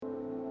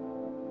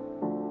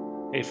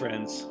Hey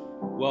friends,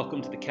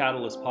 welcome to the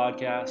Catalyst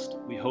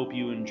Podcast. We hope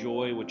you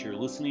enjoy what you're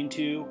listening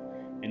to,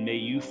 and may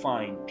you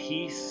find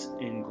peace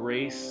and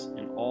grace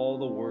in all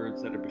the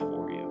words that are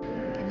before you.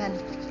 Amen.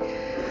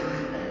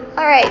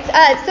 All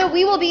right, so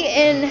we will be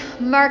in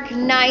Mark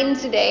 9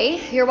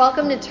 today. You're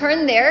welcome to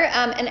turn there,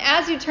 and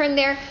as you turn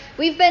there,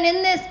 we've been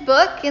in this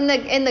book, in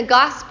the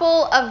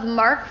Gospel of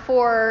Mark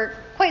for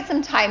quite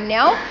some time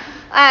now,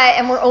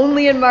 and we're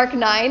only in Mark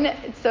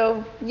 9,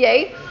 so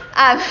yay.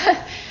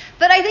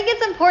 But I think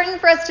it's important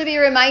for us to be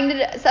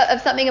reminded of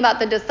something about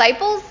the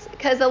disciples,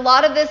 because a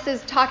lot of this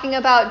is talking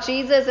about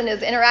Jesus and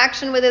his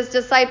interaction with his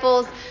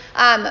disciples,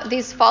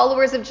 these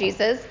followers of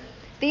Jesus.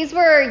 These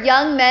were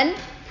young men,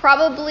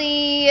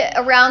 probably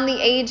around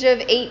the age of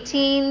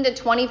 18 to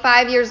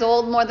 25 years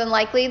old, more than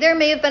likely. There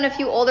may have been a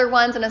few older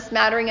ones and a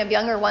smattering of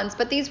younger ones,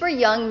 but these were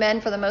young men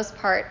for the most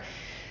part.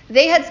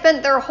 They had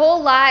spent their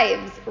whole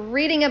lives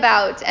reading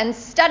about and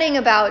studying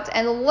about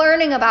and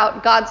learning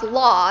about God's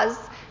laws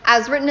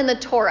as written in the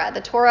Torah.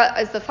 The Torah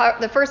is the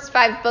first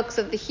 5 books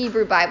of the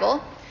Hebrew Bible.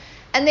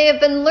 And they have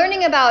been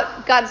learning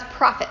about God's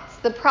prophets,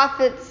 the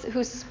prophets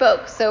who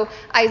spoke. So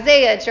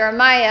Isaiah,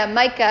 Jeremiah,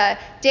 Micah,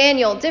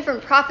 Daniel,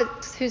 different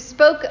prophets who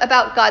spoke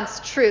about God's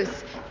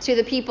truth to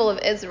the people of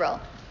Israel.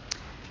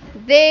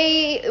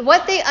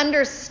 What they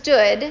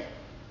understood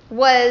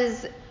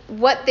was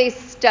what they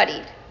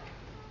studied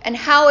and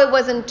how it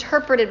was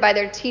interpreted by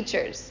their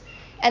teachers.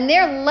 And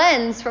their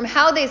lens from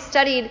how they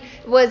studied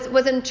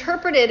was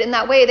interpreted in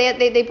that way.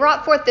 They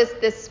brought forth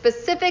this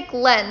specific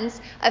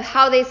lens of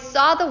how they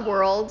saw the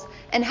world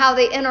and how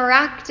they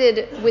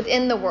interacted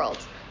within the world.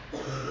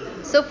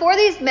 So for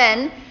these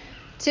men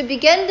to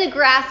begin to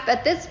grasp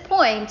at this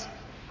point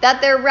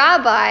that their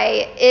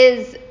rabbi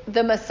is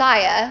the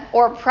Messiah,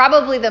 or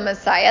probably the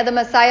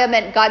Messiah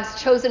meant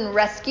God's chosen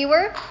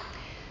rescuer,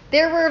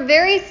 there were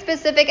very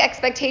specific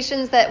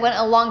expectations that went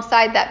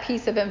alongside that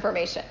piece of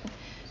information.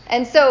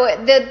 And so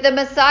the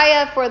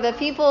Messiah, for the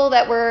people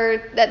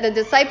the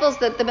disciples,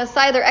 the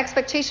Messiah, their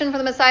expectation for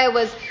the Messiah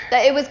was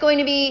that he was going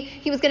to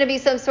be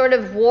some sort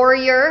of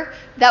warrior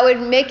that would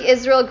make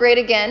Israel great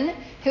again,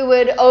 who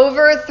would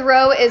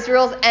overthrow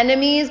Israel's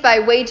enemies by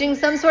waging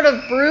some sort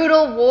of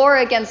brutal war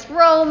against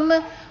Rome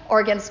or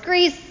against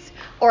Greece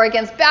or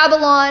against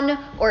Babylon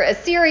or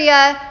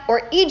Assyria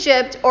or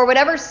Egypt or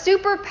whatever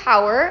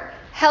superpower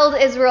held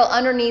Israel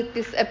underneath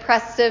this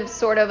oppressive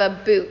sort of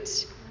a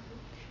boot.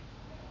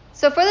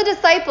 So for the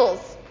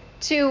disciples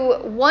to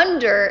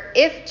wonder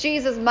if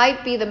Jesus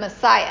might be the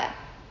Messiah,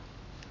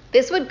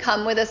 this would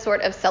come with a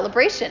sort of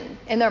celebration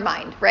in their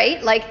mind,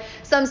 right? Like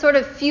some sort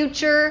of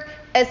future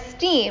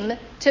esteem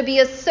to be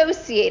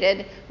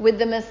associated with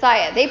the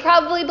Messiah. They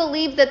probably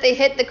believed that they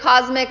hit the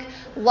cosmic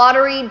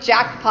lottery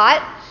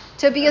jackpot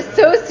to be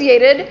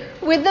associated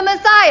with the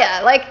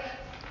Messiah. Like,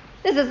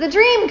 this is the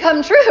dream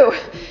come true.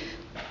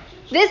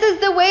 This is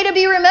the way to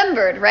be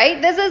remembered,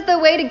 right? This is the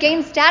way to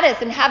gain status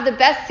and have the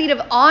best seat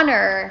of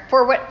honor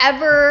for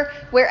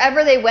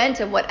wherever they went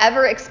and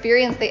whatever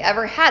experience they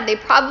ever had. They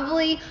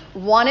probably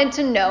wanted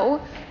to know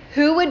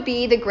who would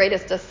be the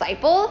greatest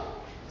disciple,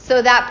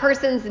 so that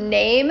person's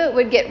name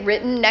would get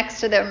written next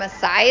to their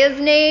Messiah's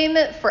name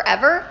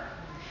forever.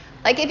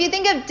 Like if you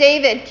think of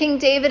David, King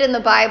David in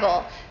the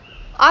Bible,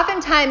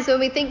 oftentimes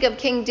when we think of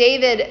King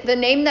David, the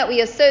name that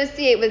we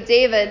associate with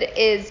David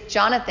is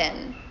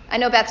Jonathan. I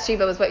know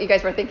Bathsheba was what you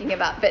guys were thinking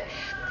about, but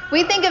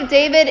we think of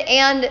David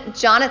and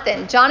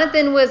Jonathan.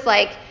 Jonathan was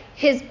like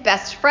his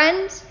best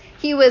friend.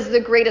 He was the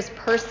greatest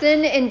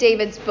person in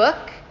David's book.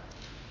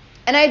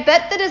 And I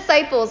bet the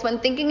disciples, when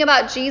thinking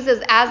about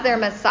Jesus as their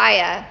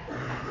Messiah,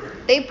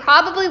 they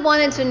probably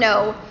wanted to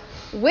know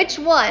which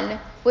one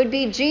would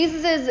be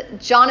Jesus's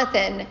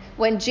Jonathan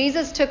when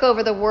Jesus took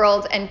over the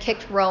world and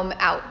kicked Rome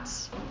out.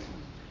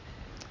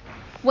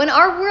 When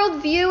our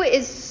worldview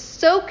is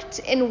soaked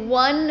in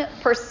one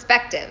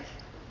perspective,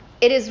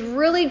 it is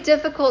really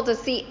difficult to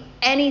see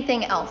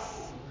anything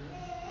else.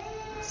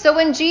 So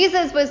when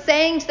Jesus was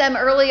saying to them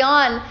early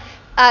on,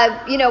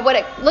 what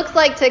it looks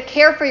like to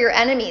care for your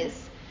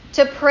enemies,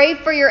 to pray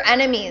for your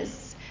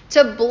enemies,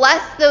 to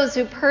bless those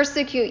who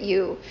persecute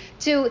you,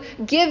 to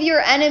give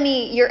your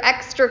enemy your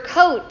extra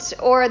coat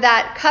or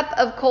that cup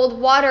of cold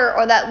water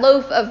or that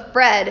loaf of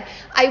bread,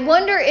 I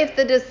wonder if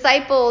the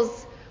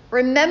disciples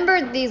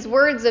remembered these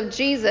words of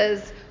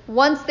Jesus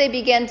once they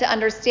began to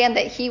understand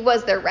that he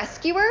was their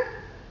rescuer,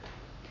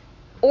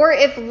 or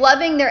if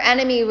loving their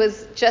enemy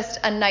was just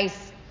a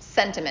nice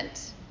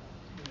sentiment.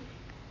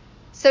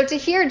 So to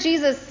hear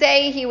Jesus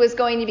say he was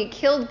going to be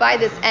killed by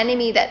this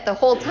enemy that the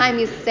whole time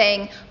he's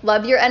saying,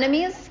 love your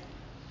enemies,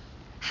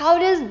 how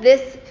does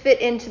this fit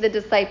into the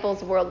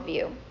disciples'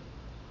 worldview?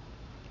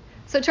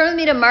 So turn with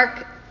me to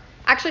Mark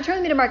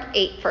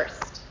 8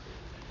 first.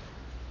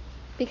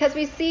 Because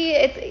we see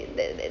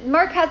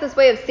Mark has this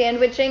way of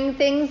sandwiching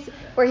things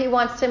where he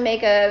wants to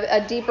make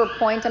a deeper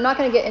point. I'm not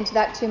going to get into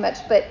that too much,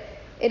 but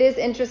it is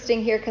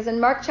interesting here because in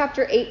Mark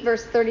chapter 8,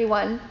 verse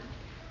 31,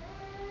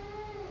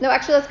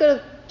 let's go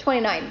to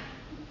 29.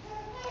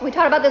 We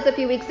talked about this a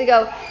few weeks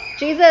ago.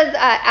 Jesus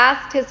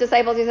asked his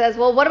disciples, he says,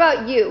 well, what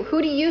about you?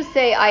 Who do you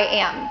say I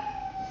am?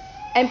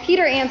 And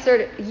Peter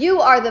answered, you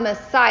are the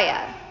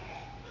Messiah.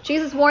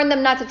 Jesus warned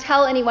them not to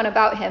tell anyone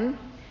about him.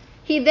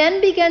 He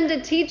then began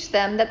to teach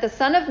them that the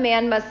Son of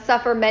Man must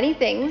suffer many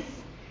things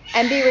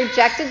and be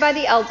rejected by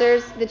the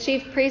elders, the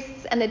chief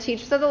priests, and the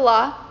teachers of the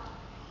law,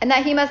 and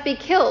that he must be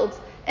killed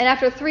and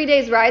after 3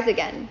 days rise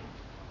again.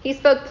 He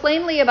spoke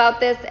plainly about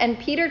this, and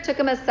Peter took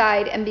him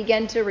aside and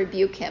began to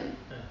rebuke him.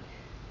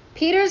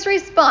 Peter's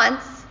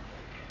response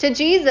to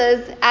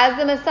Jesus as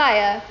the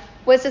Messiah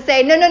was to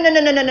say,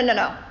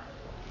 no.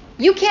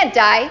 You can't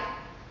die.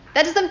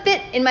 That doesn't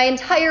fit in my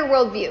entire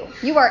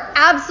worldview. You are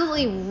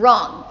absolutely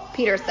wrong,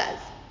 Peter says.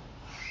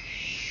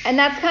 And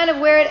that's kind of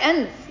where it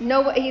ends.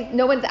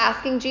 No one's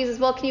asking Jesus,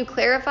 well, can you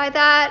clarify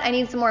that? I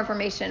need some more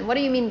information. What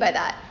do you mean by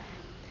that?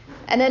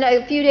 And then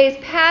a few days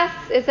pass.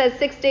 It says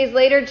 6 days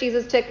later,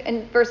 Jesus took,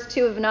 in verse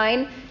 2 of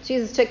 9,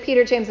 Jesus took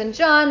Peter, James, and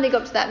John. They go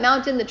up to that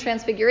mountain. The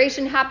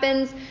transfiguration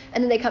happens.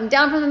 And then they come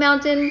down from the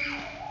mountain.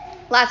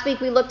 Last week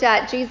we looked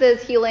at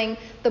Jesus healing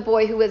the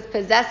boy who was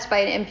possessed by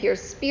an impure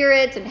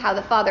spirit and how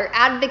the Father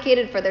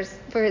advocated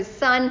for his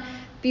son.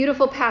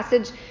 Beautiful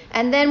passage.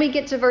 And then we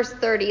get to verse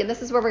 30, and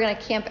this is where we're going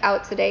to camp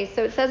out today.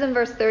 So it says in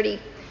verse 30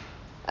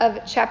 of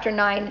chapter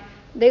 9,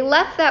 they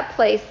left that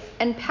place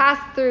and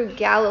passed through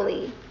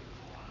Galilee.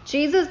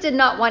 Jesus did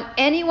not want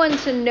anyone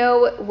to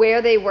know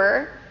where they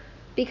were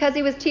because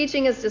he was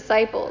teaching his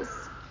disciples.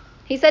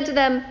 He said to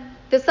them,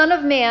 the Son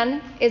of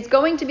Man is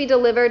going to be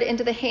delivered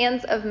into the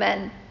hands of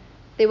men.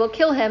 They will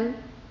kill him,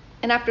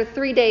 and after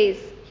 3 days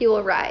he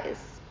will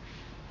rise.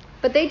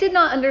 But they did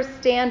not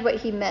understand what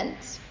he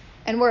meant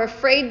and were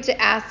afraid to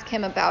ask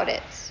him about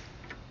it.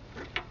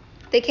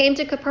 They came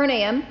to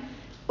Capernaum.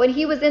 When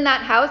he was in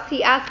that house,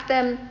 he asked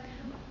them,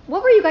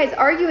 what were you guys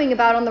arguing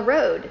about on the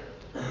road?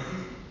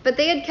 But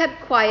they had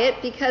kept quiet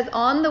because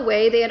on the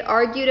way they had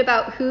argued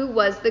about who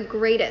was the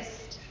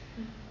greatest.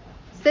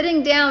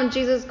 Sitting down,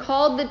 Jesus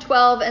called the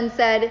 12 and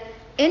said,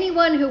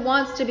 anyone who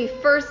wants to be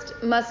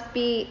first must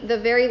be the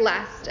very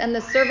last and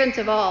the servant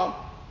of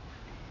all.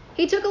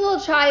 He took a little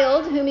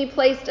child whom he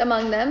placed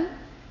among them.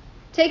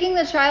 Taking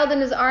the child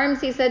in his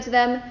arms, he said to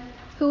them,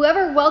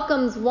 whoever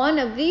welcomes one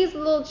of these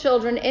little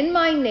children in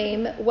my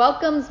name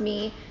welcomes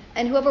me,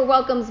 and whoever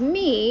welcomes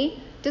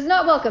me does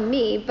not welcome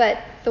me, but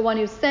the one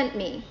who sent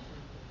me.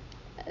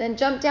 And then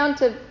jump down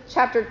to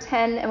chapter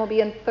 10, and we'll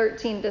be in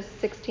 13 to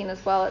 16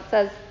 as well. It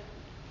says,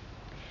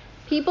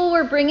 people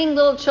were bringing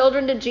little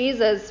children to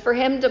Jesus for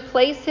him to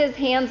place his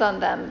hands on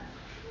them,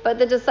 but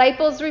the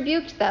disciples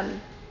rebuked them.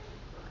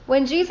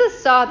 When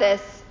Jesus saw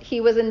this, he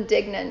was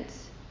indignant.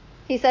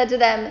 He said to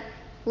them,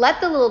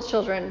 let the little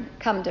children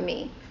come to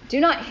me.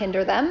 Do not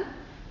hinder them,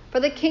 for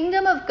the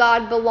kingdom of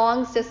God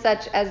belongs to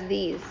such as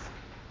these.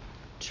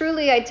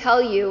 Truly I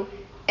tell you,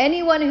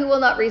 anyone who will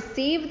not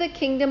receive the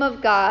kingdom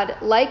of God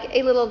like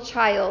a little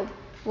child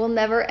will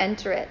never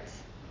enter it.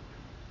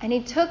 And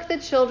he took the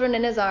children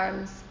in his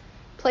arms,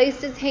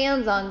 placed his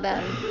hands on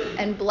them,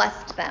 and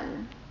blessed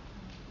them.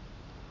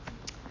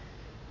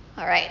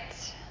 All right.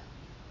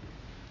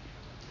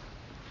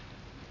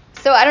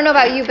 So I don't know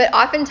about you, but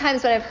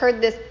oftentimes when I've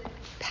heard this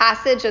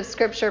passage of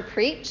scripture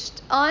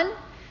preached on,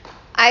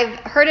 I've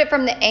heard it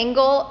from the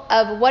angle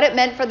of what it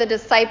meant for the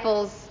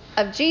disciples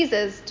of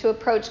Jesus to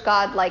approach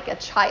God like a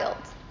child.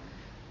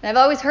 And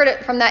I've always heard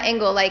it from that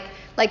angle, like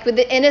with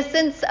the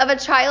innocence of a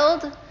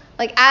child.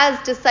 Like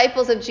as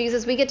disciples of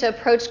Jesus, we get to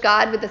approach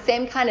God with the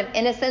same kind of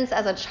innocence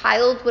as a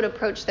child would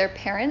approach their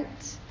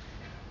parent.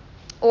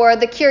 Or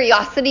the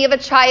curiosity of a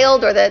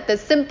child, or the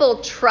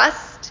simple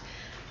trust,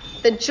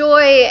 the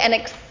joy and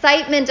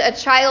excitement a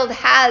child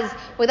has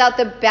without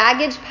the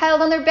baggage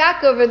piled on their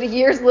back over the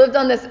years lived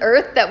on this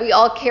earth that we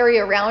all carry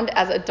around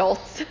as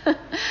adults.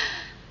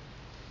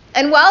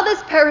 And while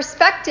this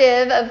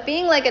perspective of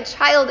being like a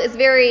child is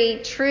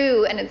very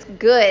true and it's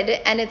good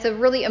and it's a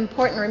really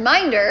important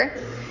reminder,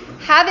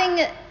 having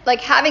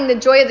the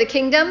joy of the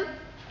kingdom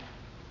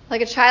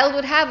like a child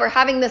would have, or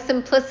having the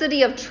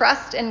simplicity of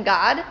trust in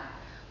God,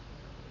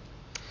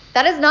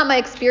 that is not my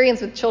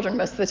experience with children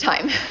most of the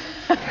time.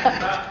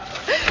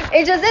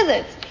 It just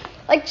isn't.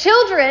 Like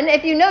children,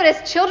 if you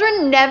notice,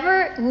 children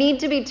never need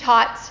to be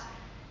taught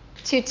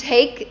to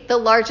take the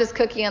largest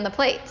cookie on the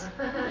plate.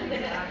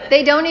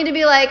 They don't need to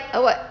be like,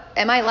 oh, what?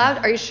 Am I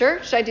allowed? Are you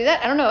sure? Should I do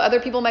that? I don't know. Other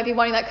people might be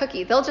wanting that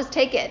cookie. They'll just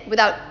take it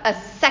without a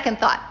second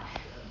thought.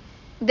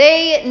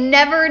 They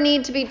never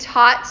need to be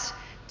taught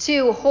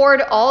to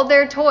hoard all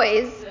their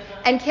toys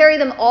and carry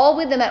them all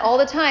with them at all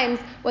the times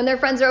when their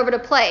friends are over to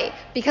play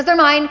because they're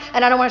mine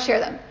and I don't want to share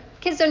them.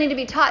 Kids don't need to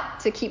be taught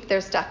to keep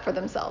their stuff for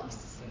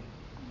themselves.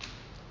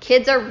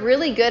 Kids are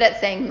really good at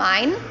saying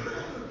mine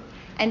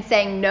and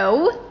saying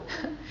no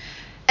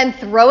and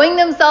throwing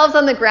themselves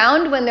on the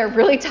ground when they're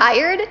really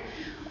tired,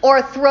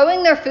 or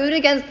throwing their food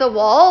against the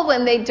wall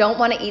when they don't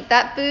want to eat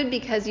that food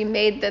because you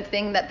made the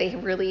thing that they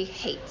really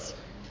hate.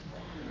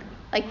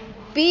 Like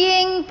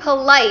being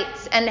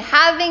polite and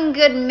having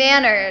good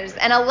manners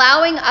and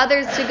allowing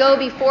others to go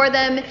before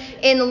them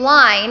in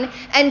line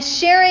and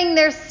sharing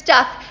their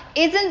stuff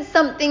isn't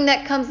something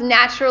that comes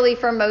naturally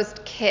for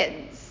most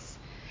kids.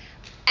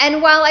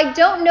 And while I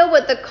don't know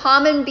what the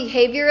common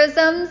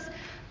behaviorisms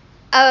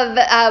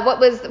of what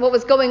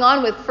was going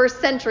on with first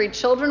century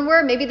children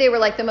were, maybe they were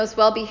like the most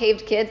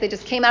well-behaved kids. They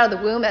just came out of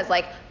the womb as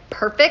like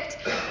perfect.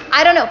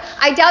 I don't know.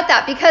 I doubt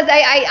that, because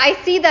I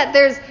see that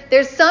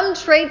there's some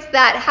traits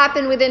that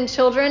happen within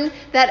children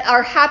that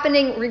are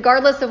happening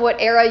regardless of what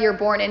era you're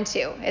born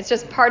into. It's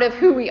just part of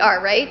who we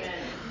are, right?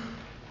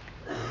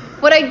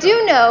 What I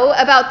do know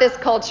about this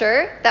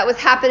culture that was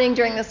happening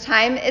during this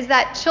time is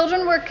that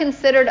children were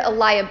considered a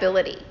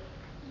liability.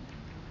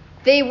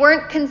 They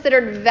weren't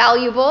considered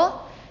valuable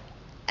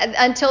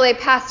until they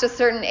passed a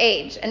certain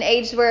age, an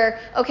age where,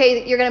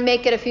 okay, you're going to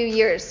make it a few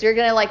years. You're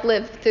going to like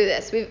live through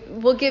this.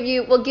 We'll give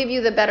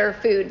you the better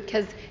food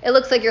because it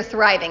looks like you're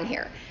thriving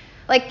here.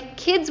 Like,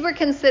 kids were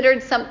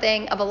considered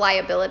something of a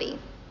liability.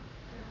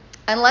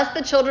 Unless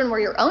the children were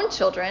your own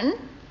children,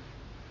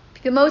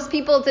 most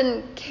people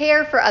didn't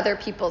care for other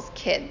people's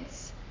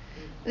kids.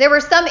 There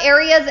were some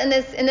areas in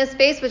this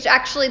space, which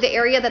actually the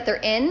area that they're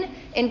in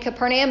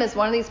Capernaum is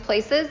one of these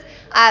places,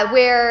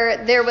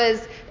 where there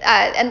was,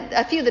 and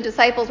a few of the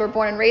disciples were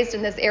born and raised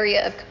in this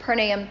area of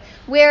Capernaum,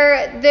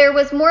 where there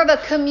was more of a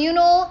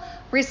communal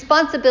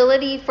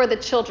responsibility for the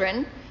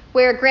children,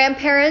 where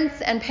grandparents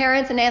and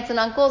parents and aunts and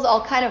uncles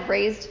all kind of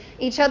raised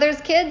each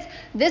other's kids.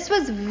 This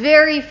was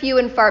very few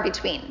and far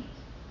between.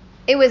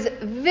 It was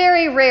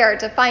very rare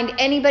to find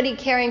anybody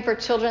caring for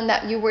children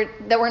that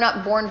were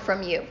not born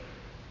from you.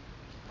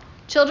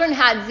 Children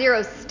had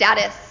zero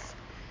status.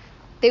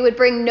 They would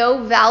bring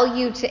no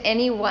value to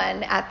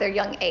anyone at their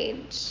young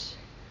age.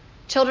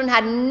 Children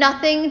had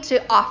nothing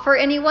to offer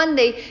anyone.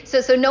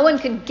 So no one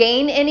could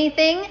gain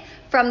anything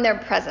from their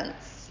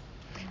presence.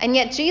 And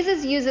yet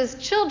Jesus uses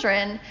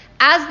children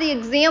as the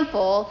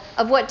example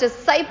of what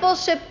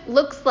discipleship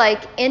looks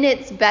like in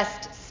its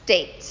best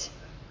state.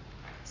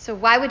 So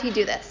why would he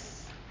do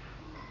this?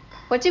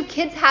 What do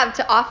kids have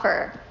to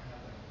offer?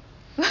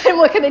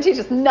 What can they teach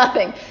us?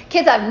 Nothing.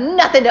 Kids have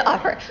nothing to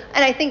offer.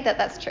 And I think that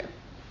that's true.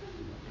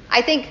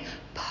 I think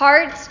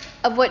part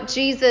of what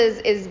Jesus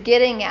is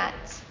getting at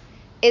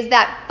is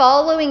that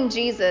following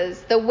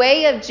Jesus, the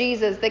way of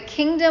Jesus, the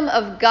kingdom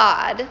of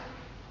God,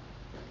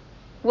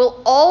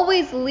 will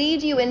always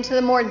lead you into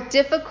the more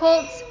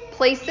difficult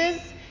places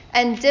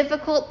and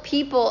difficult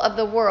people of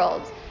the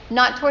world,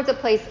 not towards a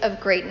place of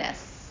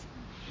greatness.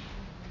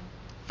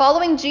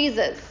 Following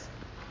Jesus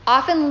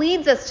often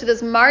leads us to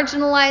those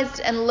marginalized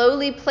and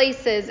lowly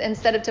places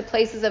instead of to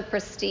places of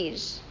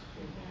prestige.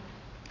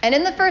 And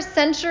in the first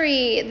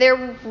century,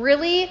 there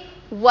really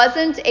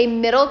wasn't a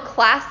middle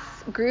class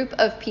group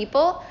of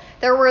people.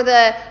 There were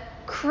the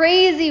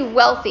crazy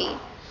wealthy,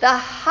 the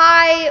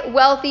high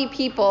wealthy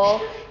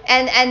people,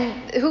 and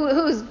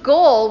whose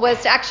goal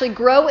was to actually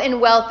grow in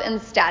wealth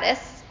and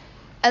status.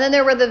 And then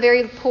there were the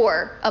very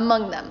poor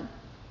among them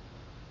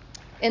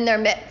in their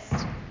midst.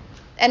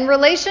 And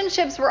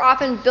relationships were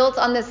often built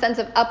on this sense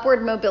of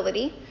upward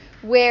mobility,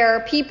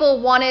 where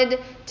people wanted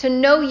to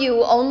know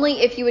you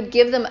only if you would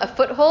give them a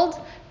foothold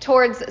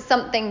towards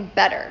something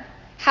better.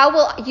 How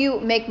will you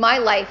make my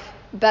life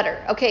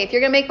better? Okay, if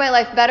you're going to make my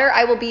life better,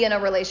 I will be in a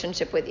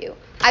relationship with you.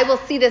 I will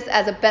see this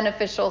as a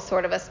beneficial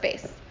sort of a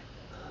space.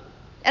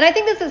 And I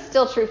think this is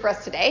still true for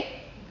us today.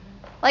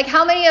 Like,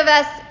 how many of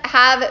us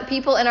have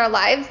people in our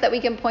lives that we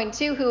can point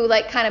to who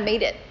like kind of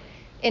made it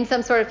in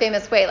some sort of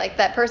famous way? Like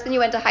that person you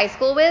went to high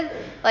school with,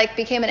 like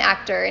became an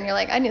actor, and you're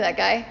like, I knew that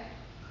guy.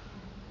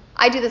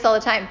 I do this all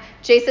the time.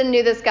 Jason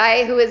knew this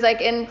guy who was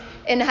like in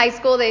high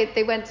school.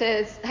 They went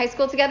to high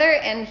school together,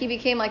 and he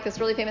became like this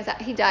really famous.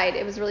 He died.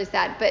 It was really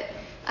sad. But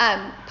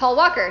Paul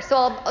Walker. So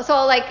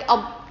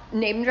I'll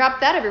name drop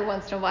that every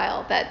once in a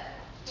while. That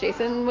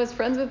Jason was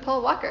friends with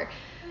Paul Walker.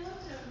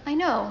 I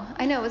know.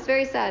 It was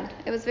very sad.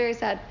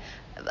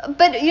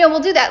 But we'll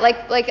do that.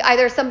 Like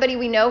either somebody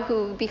we know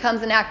who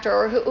becomes an actor,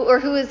 or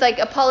who is like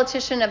a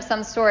politician of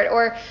some sort,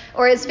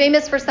 or is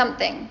famous for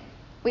something.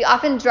 We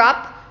often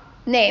drop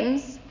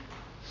names,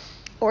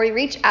 or we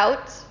reach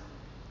out,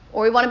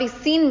 or we want to be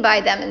seen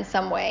by them in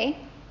some way.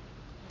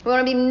 We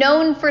want to be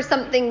known for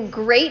something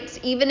great,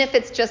 even if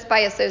it's just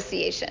by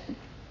association.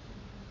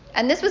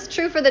 And this was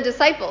true for the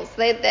disciples.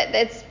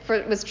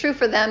 It was true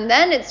for them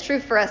then. It's true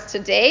for us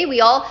today.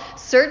 We all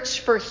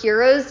search for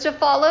heroes to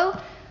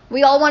follow.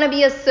 We all want to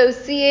be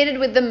associated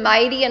with the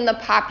mighty and the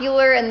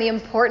popular and the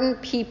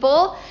important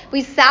people.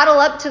 We saddle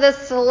up to the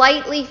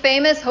slightly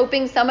famous,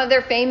 hoping some of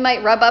their fame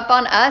might rub up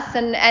on us,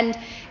 and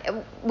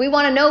we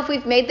want to know if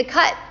we've made the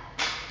cut.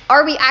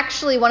 Are we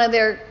actually one of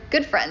their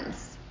good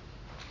friends?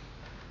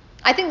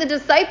 I think the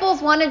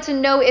disciples wanted to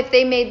know if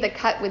they made the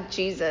cut with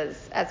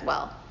Jesus as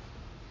well.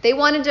 They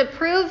wanted to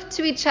prove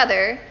to each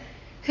other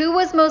who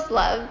was most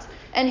loved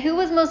and who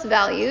was most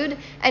valued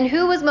and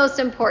who was most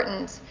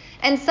important.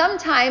 And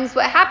sometimes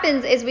what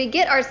happens is we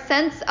get our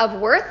sense of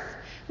worth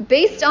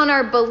based on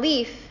our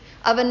belief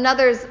of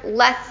another's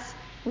less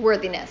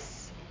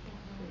worthiness.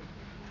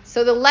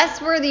 So the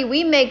less worthy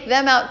we make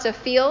them out to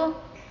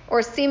feel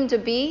or seem to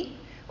be,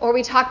 or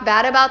we talk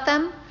bad about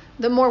them,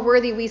 the more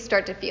worthy we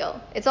start to feel.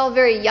 It's all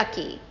very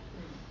yucky.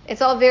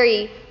 It's all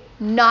very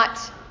not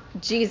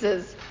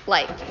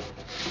Jesus-like.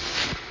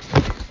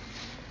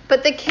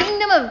 But the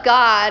kingdom of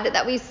God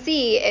that we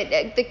see,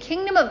 the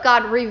kingdom of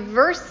God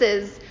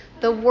reverses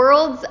the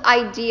world's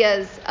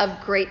ideas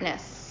of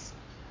greatness.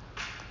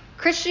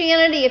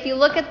 Christianity, if you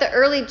look at the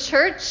early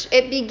church,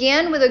 it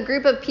began with a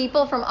group of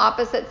people from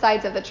opposite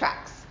sides of the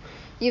tracks.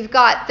 You've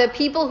got the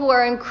people who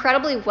are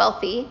incredibly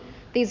wealthy,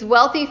 these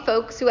wealthy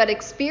folks who had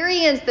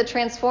experienced the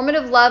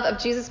transformative love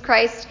of Jesus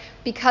Christ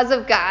because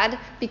of God,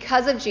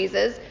 because of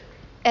Jesus,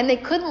 and they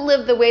couldn't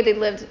live the way they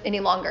lived any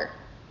longer.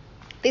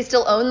 They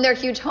still owned their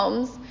huge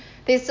homes.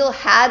 They still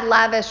had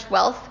lavish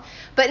wealth.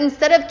 But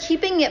instead of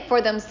keeping it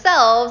for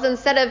themselves,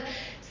 instead of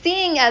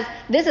seeing as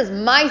this is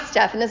my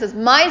stuff and this is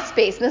my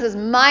space and this is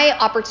my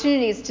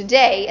opportunities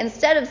today,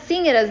 instead of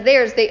seeing it as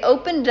theirs, they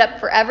opened it up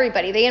for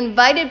everybody. They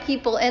invited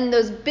people in.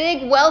 Those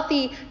big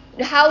wealthy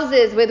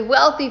houses with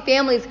wealthy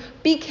families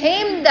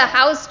became the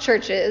house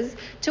churches,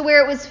 to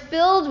where it was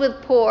filled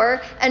with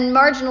poor and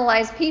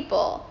marginalized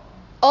people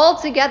all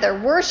together,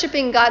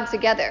 worshiping God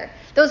together.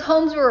 Those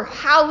homes were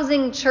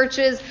housing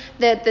churches.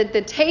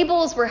 The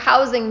tables were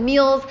housing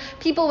meals.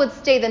 People would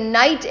stay the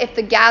night if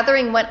the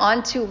gathering went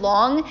on too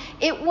long.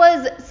 It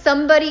was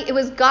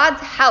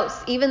God's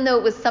house, even though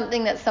it was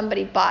something that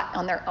somebody bought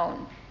on their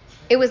own.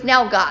 It was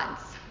now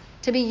God's,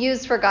 to be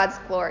used for God's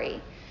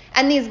glory.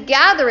 And these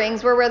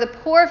gatherings were where the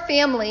poor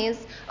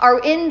families are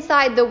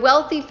inside the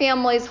wealthy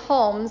families'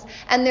 homes,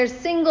 and there's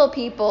single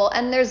people,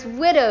 and there's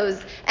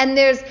widows, and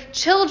there's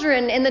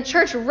children in the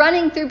church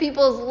running through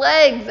people's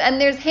legs, and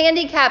there's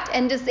handicapped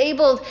and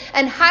disabled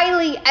and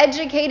highly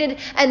educated,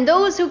 and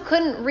those who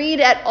couldn't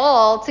read at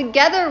all,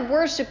 together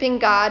worshiping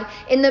God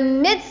in the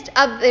midst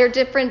of their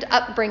different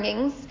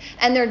upbringings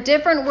and their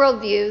different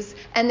worldviews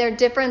and their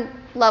different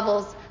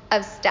levels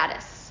of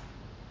status.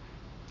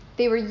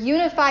 They were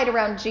unified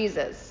around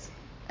Jesus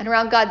and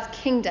around God's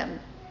kingdom,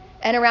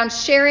 and around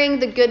sharing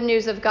the good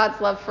news of God's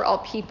love for all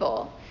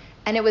people.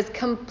 And it was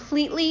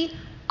completely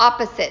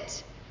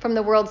opposite from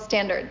the world's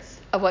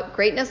standards of what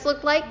greatness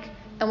looked like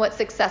and what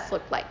success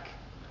looked like.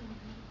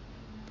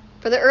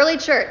 For the early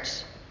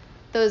church,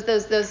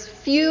 those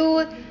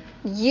few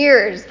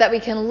years that we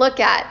can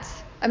look at,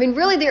 I mean,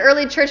 really the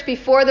early church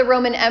before the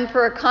Roman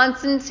Emperor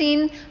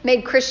Constantine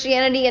made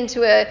Christianity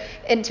into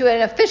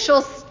an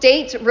official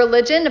state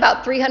religion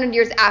about 300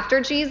 years after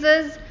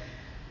Jesus.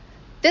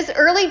 This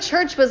early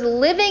church was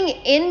living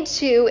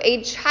into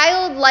a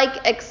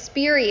childlike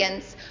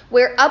experience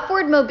where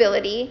upward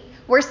mobility,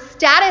 where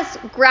status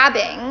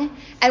grabbing,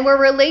 and where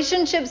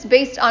relationships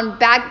based on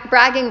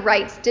bragging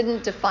rights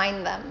didn't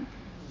define them.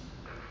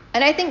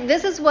 And I think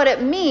this is what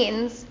it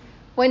means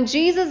when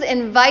Jesus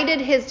invited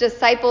his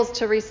disciples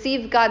to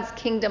receive God's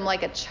kingdom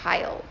like a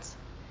child.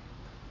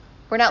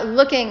 We're not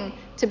looking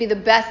to be the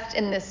best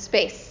in this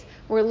space.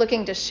 We're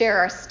looking to share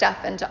our stuff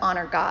and to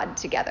honor God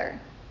together.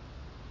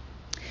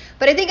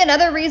 But I think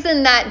another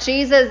reason that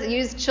Jesus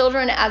used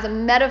children as a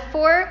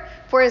metaphor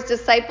for his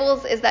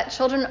disciples is that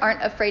children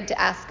aren't afraid to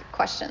ask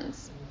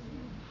questions.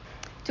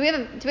 Do we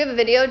have a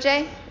video,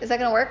 Jay? Is that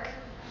going to work?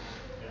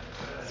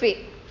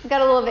 Sweet. We've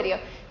got a little video.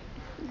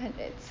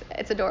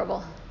 It's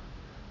adorable.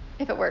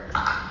 If it works.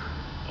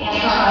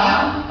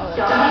 Antonio,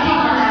 don't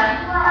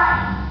understand.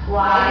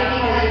 Why?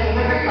 Because it's your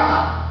favorite song.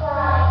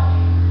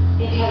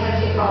 Because it's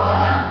your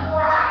program.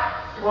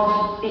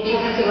 Well,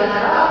 because you let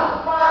it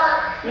go.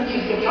 You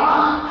keep it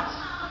wrong.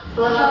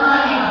 So let's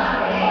not hang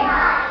on, okay?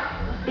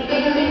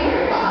 Because it's your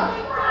favorite song.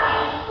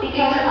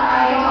 Because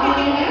I don't want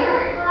to be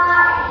here.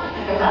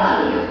 Because I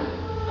love you.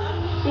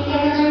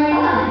 Because it's your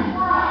fun.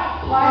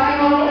 Why are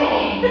you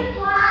obeying?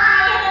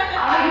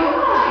 I do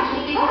want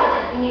you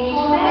because you need to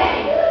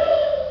obey.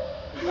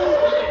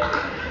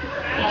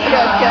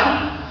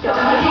 Don't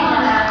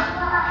understand that.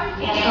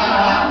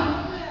 Antonio.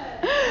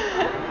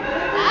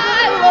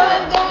 I love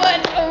it so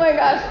much. Oh my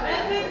gosh.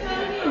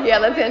 Yeah,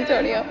 that's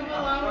Antonio.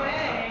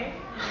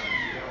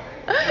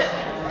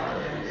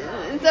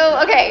 So,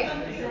 okay.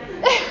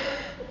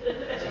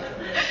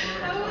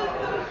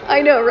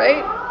 I know,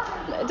 right?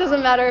 It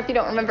doesn't matter if you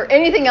don't remember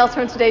anything else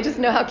from today, just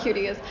know how cute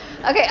he is.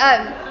 Okay,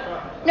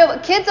 no,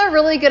 but kids are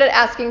really good at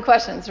asking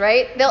questions,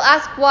 right? They'll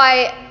ask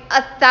why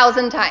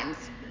 1,000 times.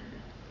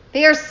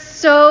 They are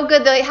so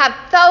good. They have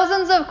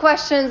thousands of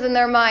questions in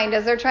their mind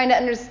as they're trying to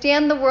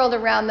understand the world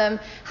around them,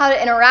 how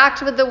to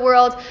interact with the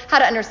world, how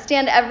to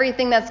understand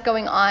everything that's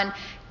going on.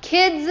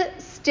 Kids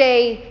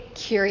stay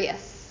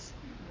curious.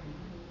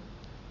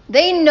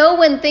 They know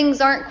when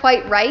things aren't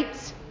quite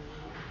right,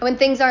 when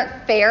things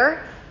aren't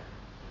fair,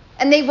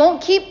 and they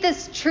won't keep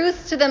this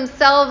truth to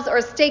themselves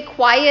or stay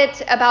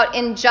quiet about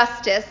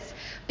injustice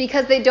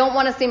because they don't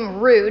want to seem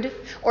rude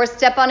or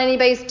step on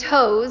anybody's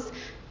toes.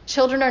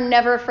 Children are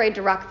never afraid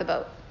to rock the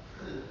boat.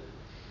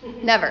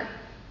 Never.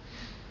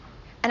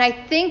 And I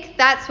think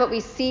that's what we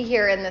see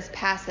here in this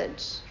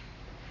passage.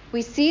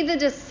 We see the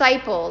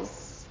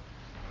disciples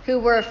who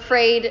were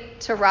afraid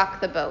to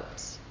rock the boat.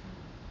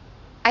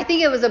 I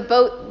think it was a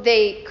boat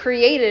they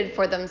created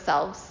for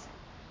themselves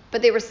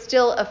but they were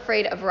still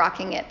afraid of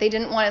rocking it. They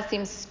didn't want to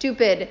seem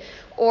stupid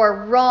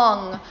or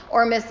wrong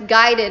or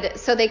misguided,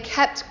 so they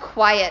kept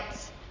quiet.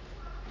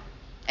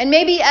 And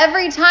maybe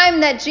every time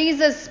that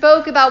Jesus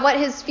spoke about what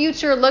his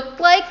future looked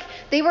like,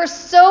 they were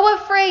so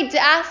afraid to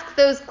ask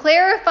those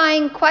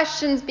clarifying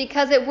questions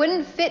because it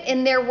wouldn't fit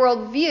in their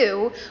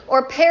worldview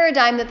or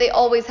paradigm that they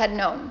always had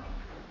known.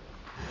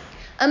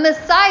 A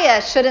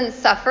Messiah shouldn't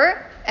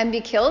suffer and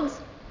be killed.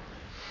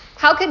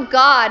 How could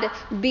God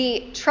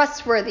be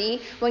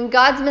trustworthy when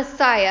God's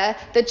Messiah,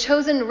 the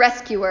chosen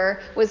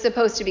rescuer, was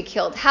supposed to be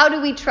killed? How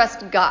do we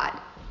trust God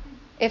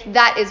if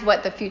that is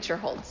what the future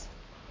holds?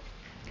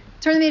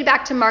 Turn me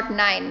back to Mark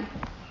 9.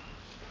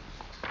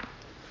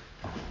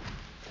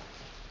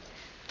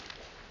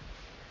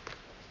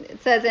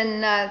 It says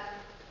in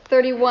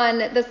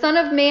 31, the Son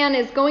of Man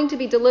is going to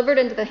be delivered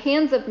into the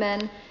hands of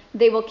men.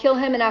 They will kill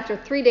him, and after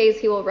 3 days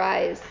he will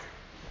rise.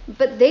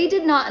 But they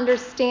did not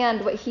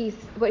understand what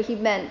he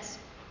meant,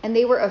 and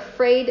they were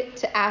afraid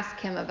to ask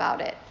him about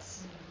it.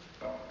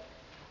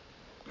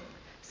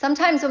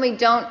 Sometimes when we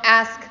don't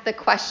ask the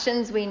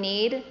questions we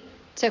need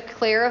to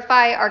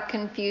clarify our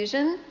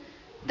confusion,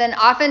 then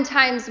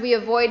oftentimes we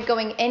avoid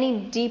going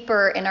any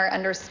deeper in our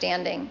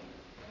understanding.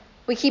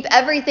 We keep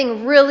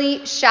everything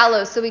really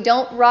shallow so we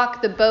don't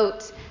rock the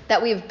boat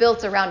that we've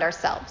built around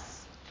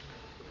ourselves.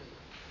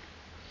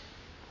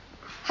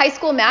 High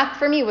school math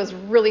for me was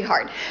really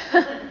hard.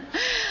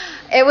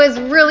 It was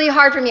really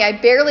hard for me. I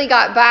barely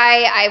got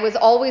by. I was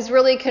always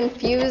really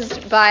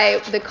confused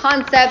by the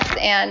concepts,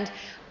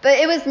 but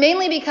it was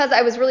mainly because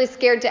I was really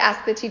scared to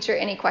ask the teacher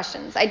any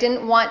questions. I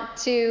didn't want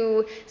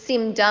to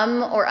seem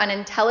dumb or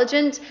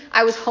unintelligent.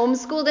 I was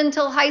homeschooled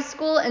until high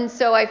school, and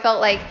so I felt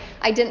like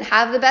I didn't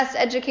have the best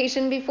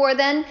education before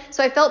then.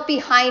 So I felt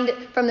behind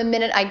from the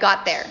minute I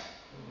got there.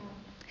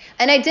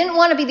 And I didn't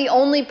want to be the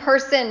only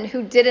person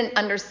who didn't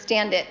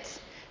understand it.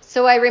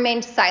 So I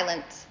remained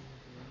silent.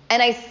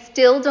 And I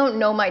still don't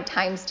know my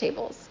times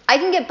tables. I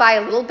can get by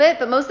a little bit,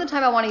 but most of the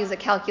time I want to use a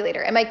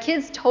calculator. And my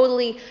kids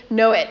totally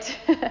know it.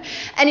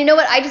 And you know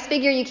what? I just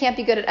figure you can't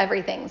be good at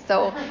everything.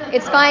 So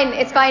it's fine.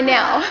 It's fine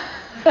now.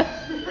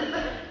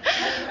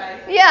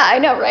 Yeah, I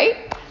know,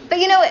 right? But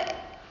you know,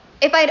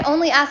 if I'd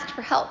only asked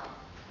for help,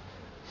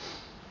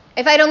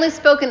 if I'd only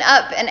spoken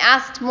up and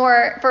asked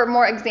for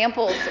more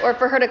examples, or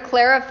for her to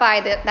clarify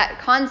that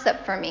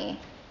concept for me,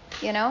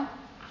 you know?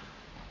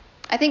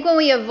 I think when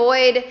we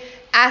avoid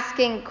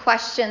asking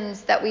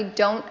questions that we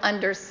don't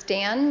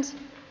understand,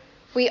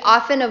 we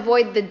often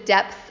avoid the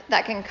depth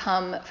that can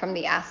come from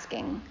the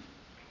asking.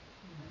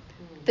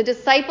 The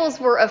disciples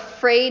were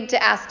afraid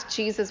to ask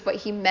Jesus what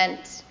he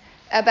meant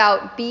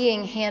about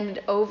being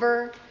handed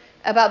over,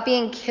 about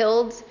being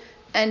killed,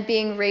 and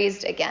being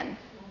raised again.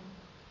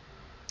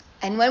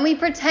 And when we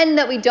pretend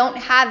that we don't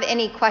have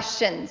any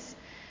questions,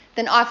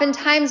 then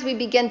oftentimes we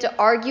begin to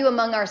argue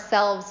among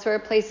ourselves for a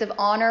place of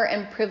honor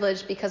and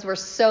privilege because we're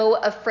so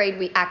afraid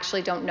we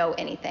actually don't know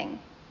anything.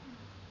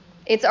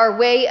 It's our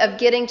way of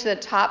getting to the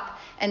top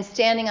and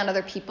standing on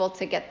other people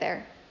to get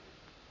there.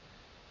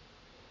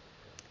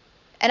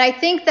 And I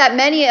think that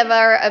many of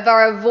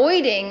our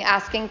avoiding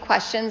asking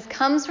questions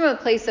comes from a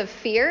place of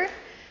fear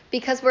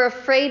because we're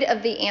afraid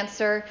of the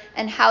answer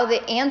and how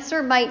the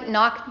answer might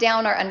knock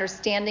down our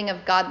understanding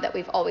of God that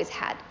we've always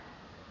had.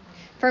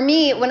 For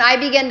me, when I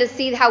began to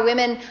see how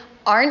women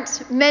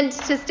aren't meant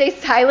to stay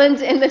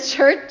silent in the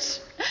church,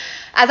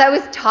 as I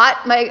was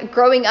taught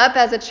growing up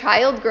as a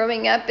child,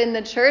 growing up in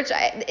the church,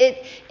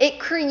 it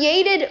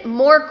created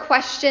more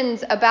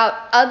questions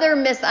about other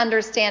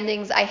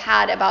misunderstandings I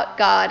had about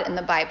God and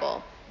the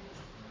Bible.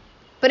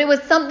 But it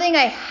was something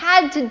I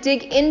had to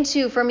dig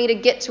into for me to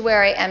get to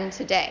where I am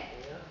today,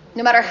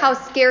 no matter how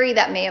scary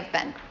that may have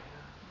been.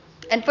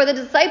 And for the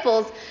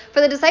disciples,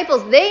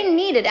 they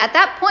needed, at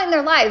that point in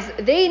their lives,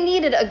 they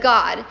needed a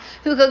God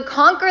who could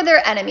conquer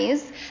their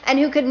enemies and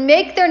who could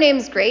make their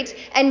names great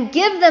and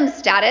give them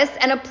status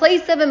and a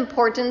place of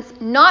importance,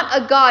 not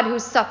a God who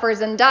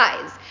suffers and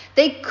dies.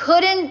 They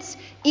couldn't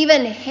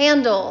even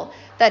handle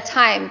that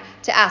time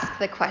to ask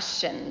the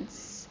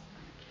questions.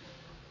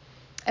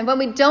 And when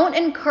we don't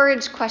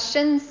encourage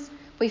questions,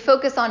 we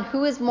focus on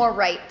who is more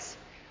right,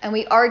 and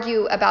we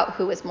argue about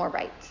who is more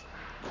right.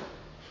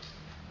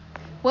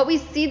 We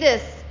see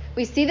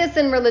this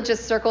in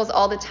religious circles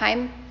all the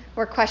time,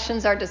 where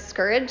questions are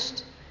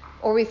discouraged,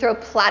 or we throw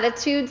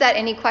platitudes at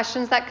any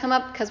questions that come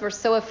up because we're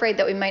so afraid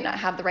that we might not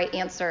have the right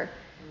answer,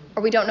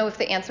 or we don't know if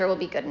the answer will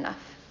be good enough.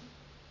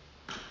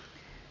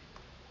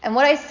 And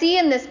what I see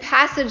in this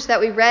passage that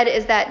we read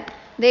is that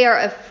they are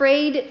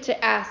afraid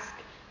to ask.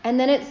 And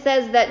then it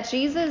says that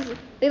Jesus,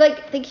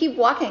 they keep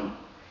walking.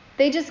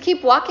 They just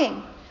keep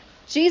walking.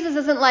 Jesus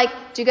isn't like,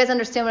 do you guys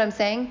understand what I'm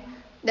saying?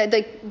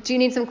 Do you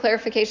need some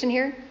clarification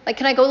here?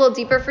 Can I go a little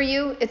deeper for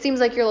you? It seems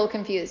like you're a little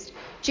confused.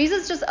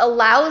 Jesus just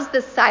allows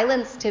the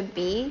silence to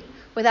be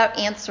without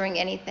answering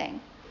anything.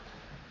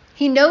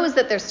 He knows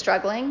that they're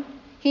struggling.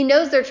 He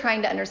knows they're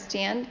trying to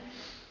understand.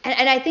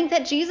 And I think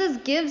that Jesus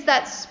gives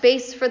that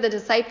space for the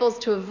disciples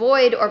to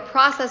avoid or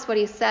process what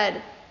he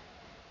said.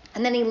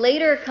 And then he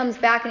later comes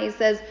back and he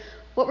says,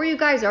 What were you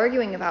guys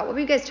arguing about? What were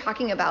you guys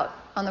talking about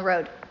on the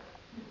road?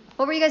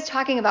 What were you guys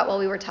talking about while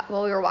we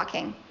were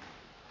walking?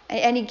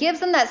 And he gives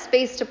them that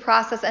space to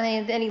process,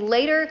 and then he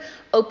later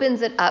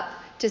opens it up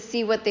to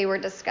see what they were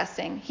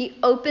discussing. He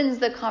opens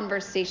the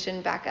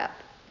conversation back up.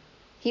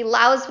 He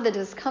allows for the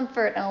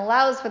discomfort and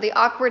allows for the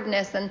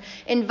awkwardness and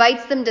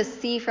invites them to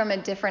see from a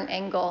different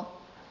angle,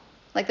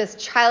 like this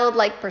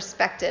childlike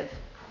perspective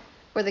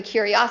where the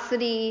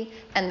curiosity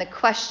and the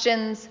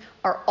questions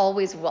are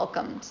always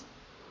welcomed.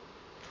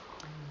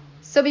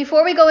 So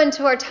before we go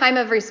into our time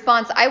of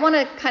response, I want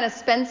to kind of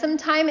spend some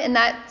time in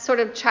that sort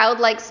of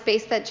childlike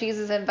space that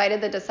Jesus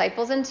invited the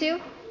disciples into.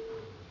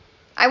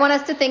 I want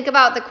us to think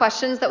about the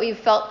questions that we've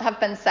felt have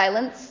been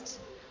silenced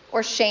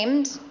or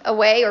shamed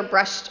away or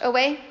brushed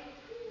away.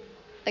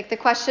 Like the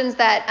questions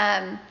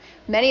that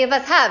many of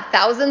us have,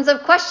 thousands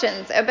of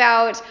questions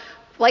about,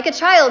 like a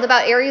child,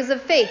 about areas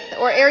of faith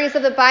or areas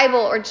of the Bible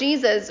or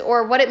Jesus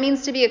or what it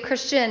means to be a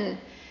Christian.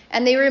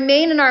 And they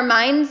remain in our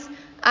minds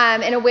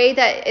in a way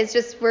that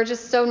is we're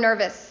just so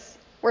nervous.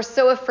 We're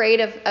so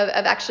afraid of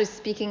actually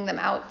speaking them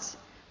out.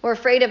 We're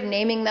afraid of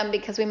naming them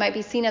because we might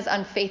be seen as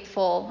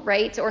unfaithful,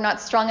 right? Or not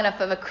strong enough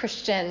of a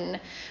Christian.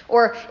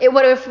 Or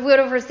what if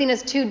we're seen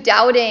as too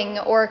doubting?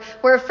 Or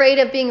we're afraid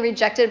of being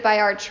rejected by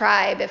our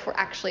tribe if we're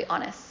actually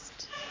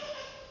honest.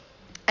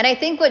 And I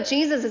think what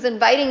Jesus is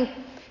inviting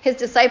his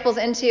disciples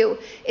into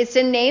is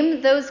to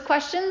name those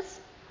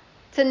questions,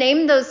 to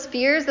name those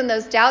fears and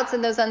those doubts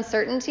and those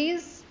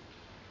uncertainties,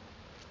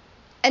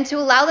 and to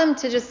allow them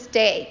to just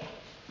stay.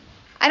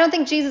 I don't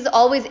think Jesus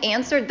always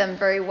answered them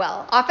very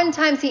well.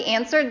 Oftentimes he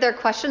answered their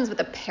questions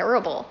with a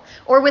parable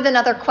or with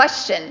another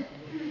question.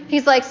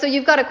 He's like, so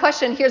you've got a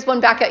question, here's one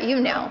back at you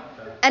now.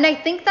 And I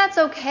think that's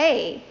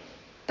okay.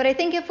 But I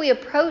think if we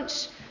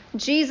approach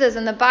Jesus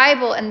and the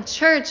Bible and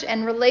church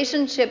and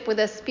relationship with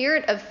a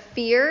spirit of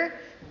fear,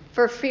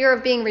 for fear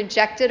of being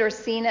rejected or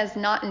seen as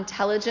not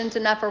intelligent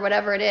enough or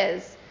whatever it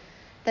is,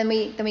 then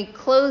we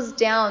close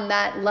down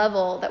that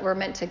level that we're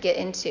meant to get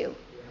into.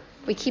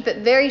 We keep it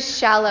very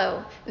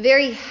shallow,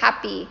 very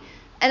happy.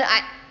 And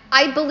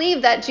I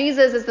believe that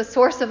Jesus is the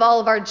source of all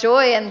of our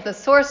joy and the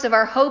source of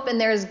our hope,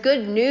 and there is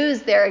good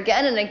news there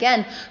again and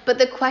again, but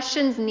the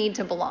questions need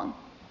to belong.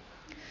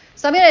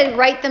 So I'm going to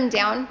write them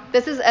down.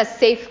 This is a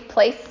safe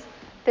place.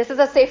 This is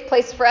a safe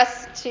place for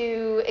us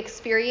to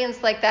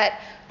experience like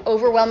that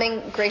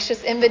overwhelming,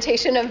 gracious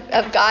invitation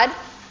of God.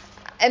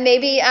 And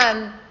maybe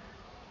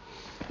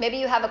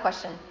you have a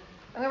question.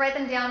 I'm going to write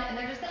them down, and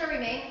they're just going to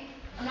remain.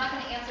 I'm not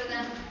going to answer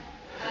them.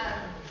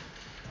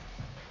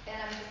 And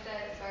I'm just going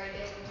to, sorry,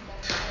 Dave, I'm just going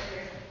to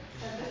here.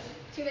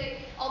 Too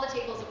many, all the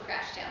tables will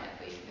crash down if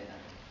we do them.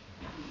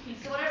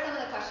 So what are some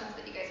of the questions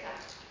that you guys have?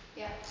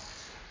 Yeah.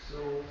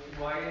 So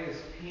why is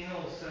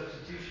penal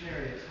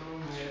substitutionary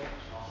atonement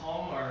a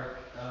hallmark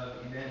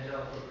of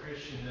evangelical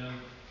Christendom?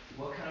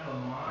 What kind of a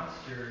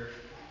monster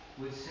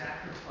would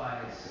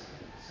sacrifice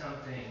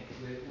something,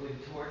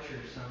 would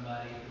torture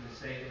somebody for the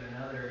sake of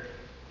another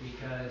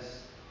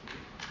because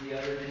the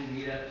other didn't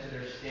meet up to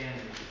their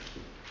standards?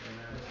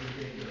 That's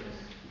ridiculous.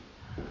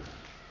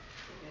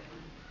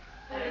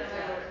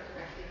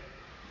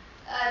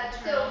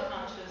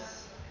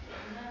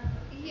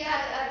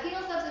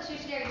 Penal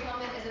substitutionary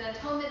atonement is an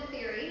atonement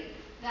theory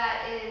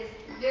that is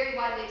very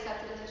widely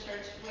accepted in the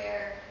church,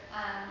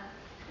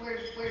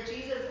 where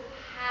Jesus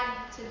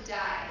had to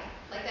die,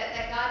 like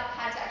that God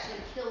had to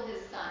actually kill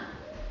his son.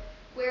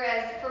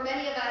 Whereas for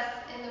many of us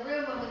in the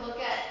room, when we look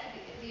at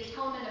the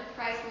atonement of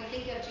Christ, when we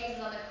think of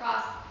Jesus on the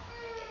cross,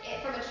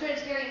 from a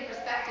Trinitarian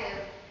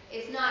perspective,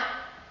 it's not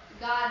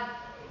God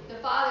the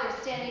Father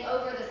standing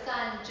over the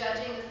Son,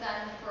 judging the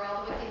Son for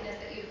all the wickedness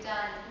that you've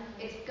done.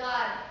 It's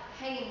God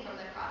hanging from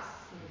the cross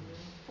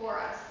for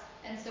us.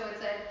 And so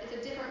it's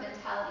a different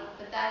mentality.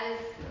 But that is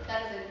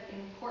an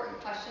important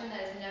question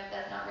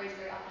that's not raised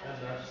very often. And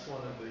that's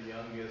one of the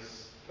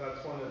youngest. That's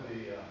one of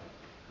the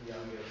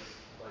youngest,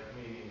 like,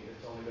 meaning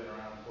it's only been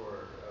around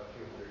for a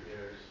few hundred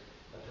years.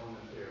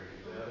 Atonement theory.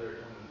 The other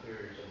atonement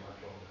theories are much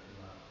older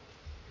than that.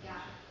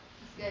 Yeah,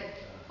 that's good.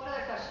 What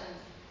other questions?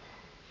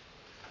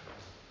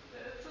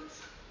 It's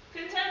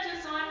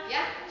contentious one.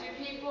 Yeah. Do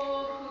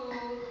people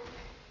who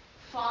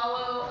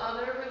follow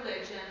other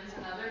religions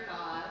and other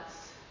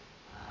gods,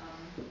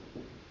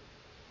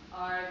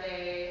 are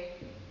they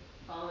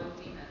following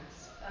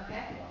demons?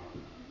 Okay.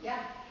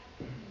 Yeah.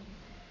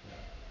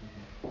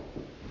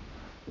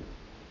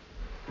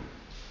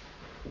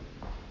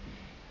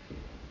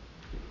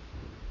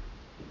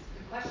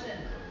 Good question.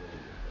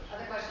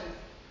 Other questions?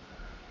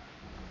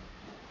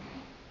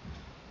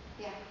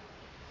 Yeah.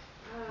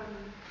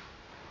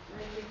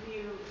 Like if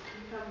you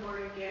become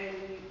born again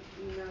and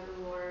you know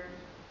the Lord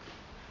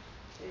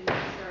and you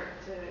start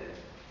to,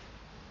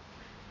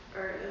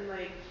 and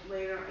like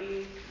later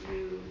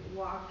you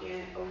walk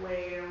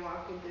away or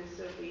walk in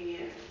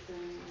disobedience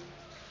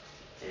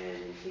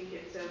and think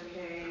it's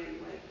okay,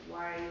 and like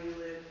why do you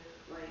live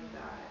like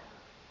that?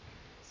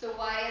 So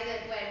why is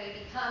it when we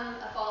become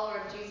a follower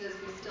of Jesus,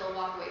 we still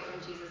walk away from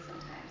Jesus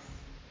sometimes?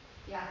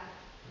 Yeah.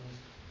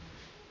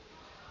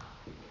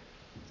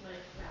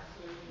 Like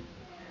vacillating.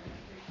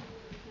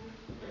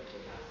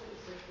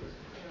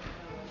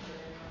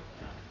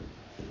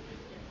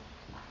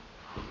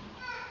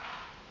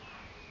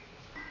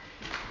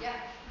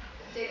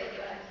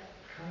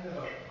 kind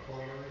of a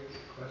corollary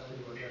question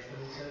to what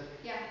Destiny said.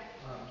 Yeah.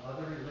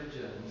 Other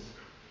religions,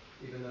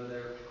 even though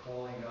they're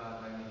calling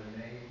God by another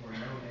name or no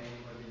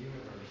name or the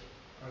universe,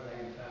 are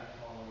they in fact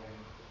following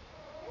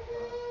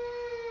God?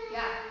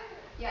 Yeah.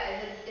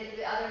 Yeah, it's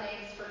the other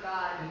names for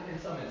God. In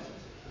some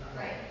instances.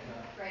 Right.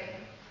 Right.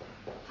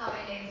 How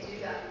many names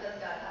does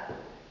God have?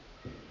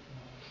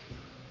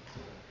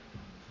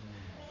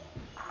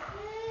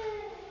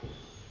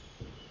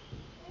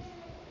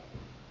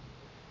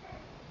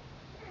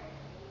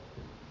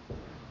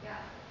 Yeah.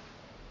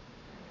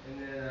 And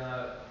then,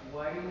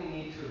 why do we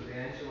need to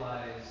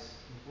evangelize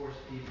and force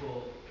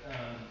people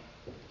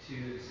to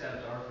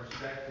accept our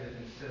perspective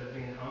instead of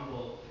being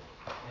humble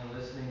and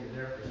listening to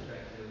their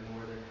perspective and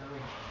where they're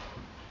coming from?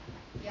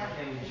 Yeah. Or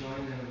can we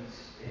join them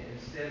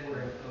instead?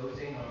 We're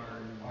imposing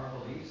our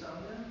beliefs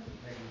on them.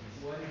 Like,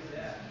 what is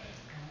that?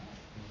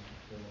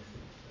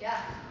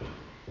 Yeah.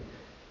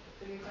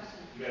 It's a good question.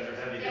 You guys are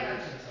heavy Yeah.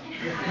 hitters.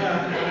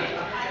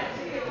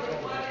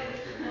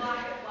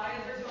 Why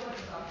is there so much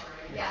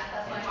suffering? Yeah,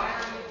 that's my Why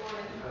question. are we born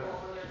into a world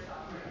where there's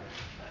suffering?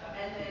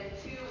 And then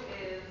 2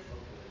 is,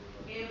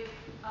 if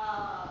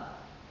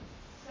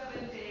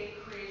 7-day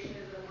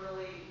creationism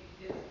really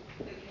is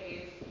the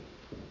case,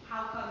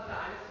 how come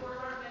dinosaurs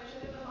aren't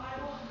mentioned in the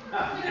Bible?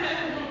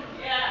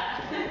 Yeah.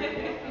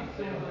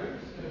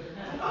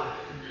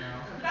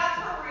 That's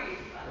for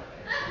Reese, by the way.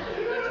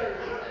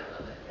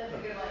 That's a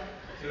good one.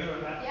 It's a good one.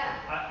 Yeah.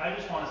 I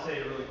just want to say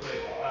really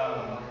quick,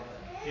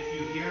 if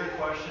you hear a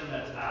question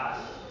that's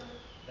asked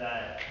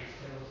that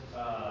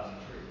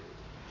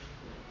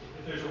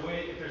if there's a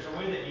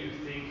way that you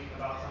think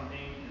about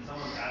something and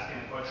someone's asking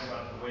a question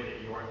about the way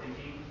that you're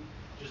thinking,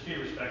 just be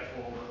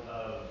respectful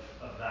of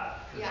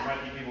that. Because Yeah. there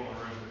might be people in the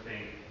room who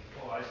think,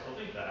 oh, I still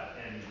think that,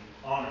 and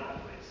honor that,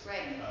 please.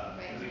 Right.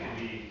 Because it can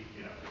be,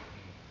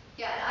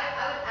 Yeah, and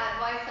I would add,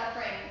 why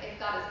suffering if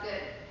God is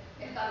good?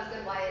 If God is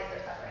good, why is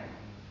there suffering?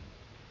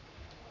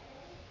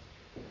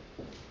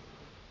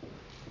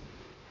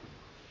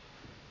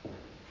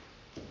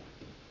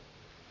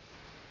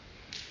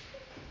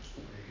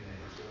 Are you gonna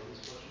answer all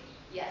these questions?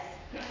 Yes.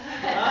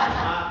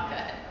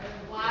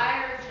 Why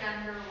are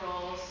gender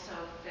roles so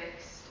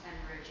fixed and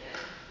rigid?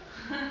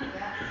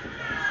 Yeah.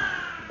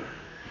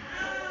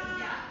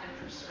 Yeah, and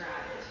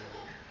prescribed.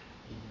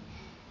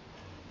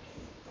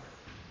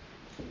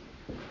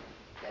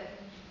 Good.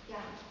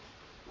 Yeah.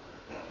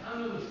 I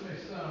know this may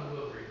sound a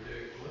little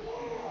ridiculous.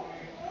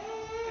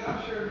 And I'm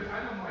sure, I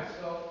know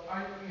myself,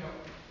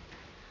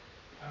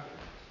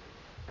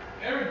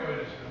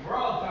 everybody's, we're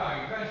all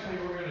dying. Eventually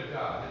we're going to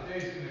die. The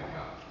day's going to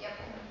come. Yep.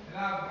 And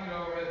I've,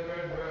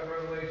 read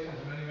Revelations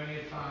many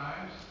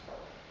times.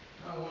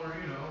 I wonder,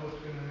 what's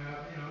going to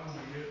happen, when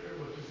we get there,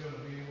 what's it going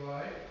to be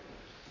like?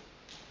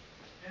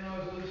 And I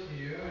was listening to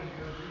you, and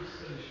Jesus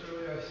said,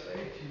 surely I say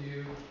to you,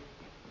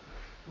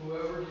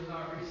 whoever does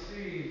not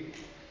receive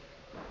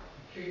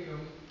the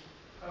kingdom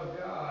of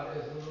God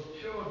as little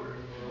children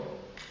will,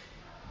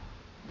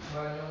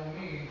 by no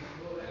means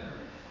will enter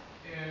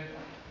it. And,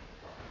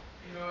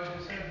 I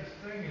just had this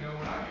thing,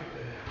 when I get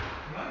to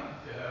heaven,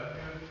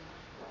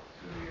 it's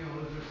going to be,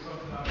 is there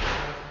something I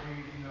have to be,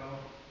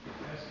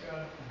 ask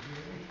God to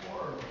forgive me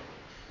for?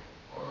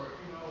 Or,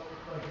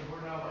 like if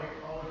we're not like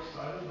all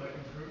excited, like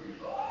in groupies,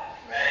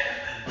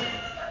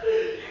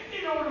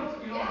 you know what I'm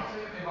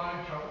saying? Am I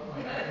in trouble?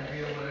 Like I can be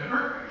a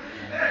whatever.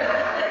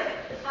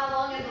 How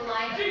long is the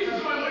line? Jesus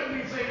might look at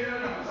me and say, you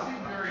don't seem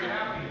very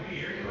happy to be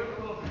here. You look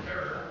a little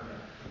perturbed.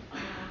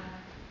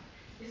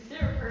 Is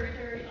there a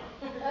purgatory?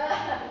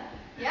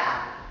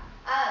 Yeah.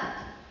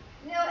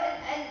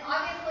 And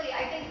obviously,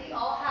 I think we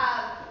all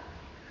have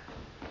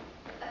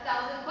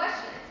 1,000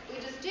 questions. We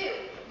just do.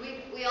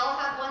 We all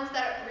have ones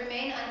that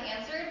remain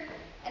unanswered,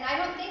 and I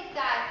don't think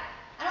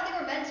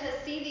we're meant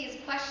to see these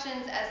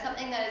questions as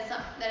something that is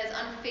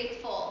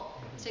unfaithful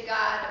to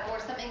God, or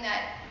something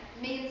that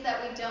means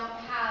that we don't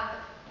have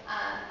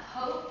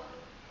hope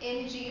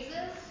in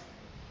Jesus.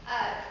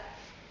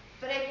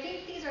 But I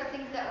think these are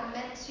things that we're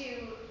meant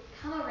to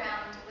come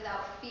around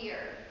without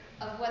fear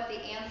of what the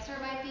answer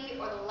might be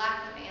or the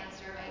lack of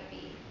answer might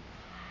be.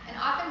 And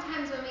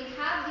oftentimes when we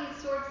have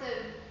these sorts of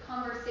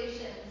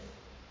conversations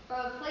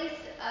from a place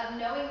of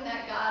knowing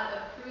that God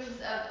approves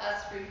of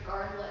us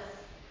regardless,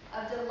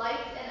 of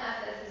delights in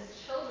us as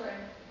his children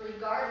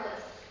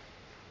regardless,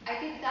 I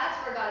think that's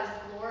where God is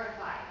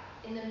glorified,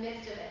 in the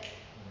midst of it.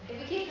 If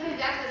we keep coming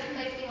back to this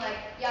place being like,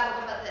 yeah,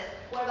 but what about this?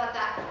 What about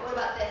that? What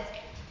about this?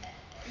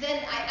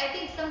 Then I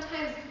think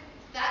sometimes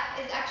that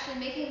is actually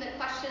making the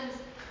questions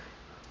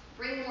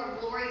bring more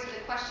glory to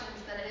the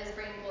questions than it is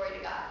bringing glory to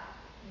God.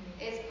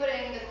 It's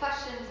putting the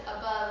questions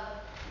above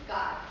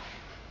God.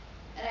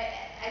 And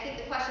I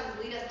think the questions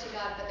lead us to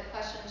God, but the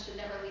questions should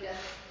never lead us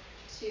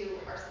to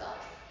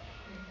ourselves.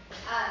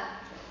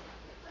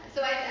 So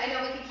I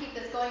know we could keep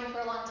this going for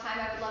a long time.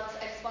 I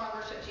just want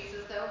to worship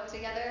Jesus, though,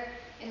 together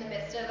in the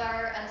midst of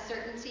our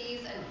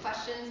uncertainties and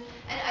questions.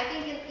 And I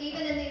think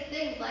even in these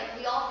things, like,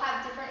 we all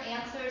have different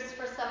answers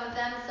for some of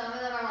them. Some of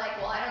them are like,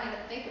 well, I don't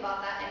even think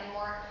about that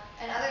anymore.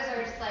 And others are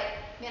just like,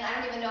 man, I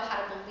don't even know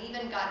how to believe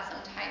in God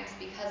sometimes. times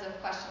because of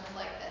questions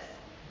like this.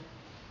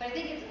 But I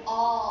think it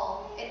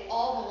all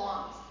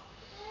belongs.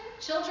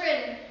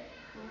 Children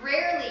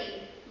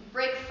rarely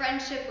break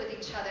friendship with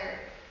each other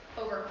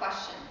over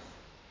questions.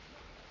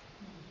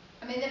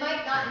 I mean, they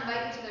might not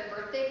invite you to their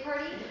birthday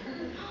party,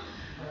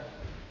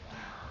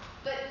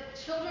 but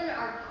children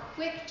are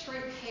quick to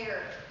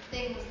repair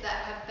things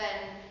that have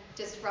been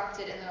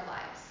disrupted in their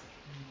lives.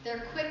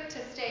 They're quick to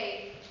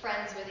stay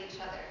friends with each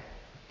other.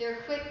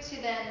 They're quick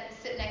to then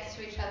sit next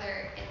to each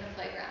other in the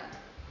playground.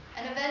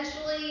 And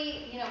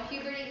eventually,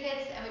 puberty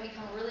hits and we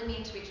become really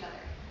mean to each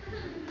other.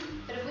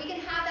 But if we can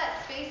have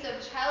that space of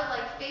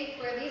childlike faith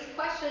where these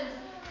questions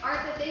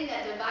aren't the thing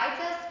that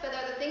divides us, but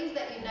are the things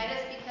that unite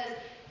us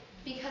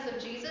because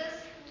of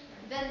Jesus,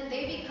 then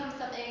they become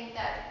something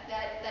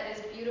that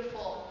is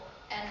beautiful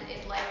and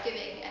is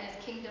life-giving and is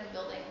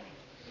kingdom-building.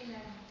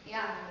 Amen.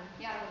 Yeah.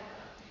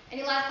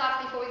 Any last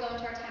thoughts before we go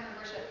into our time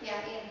of worship? Yeah,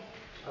 Ian.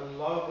 I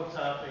love what's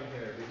happening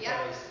here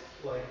because,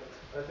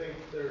 I think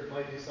there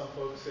might be some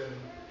folks in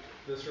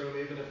this room,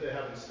 even if they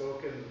haven't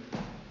spoken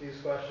these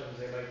questions,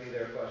 they might be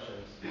their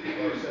questions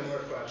or similar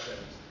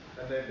questions,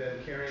 and they've been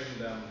carrying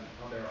them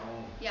on their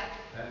own. Yeah.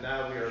 And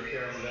now we are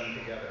carrying them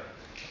together.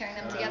 Carrying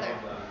them and together.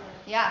 I love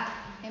that. Yeah.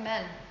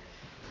 Amen.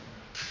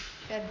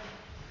 Good.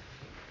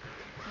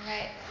 All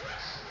right.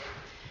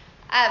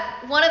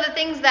 One of the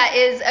things that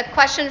is a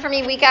question for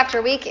me week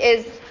after week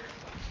is,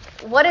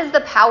 what is the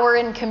power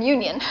in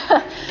communion?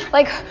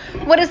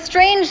 What a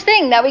strange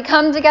thing that we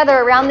come together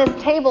around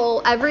this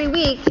table every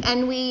week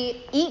and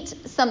we eat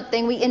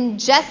something, we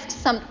ingest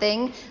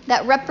something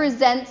that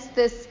represents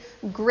this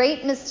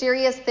great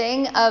mysterious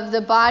thing of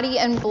the body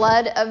and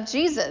blood of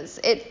Jesus.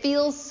 It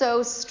feels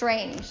so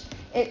strange.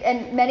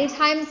 And many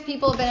times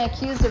people have been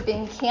accused of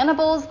being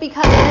cannibals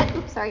because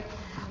of it.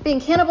 Being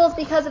cannibals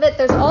because of it.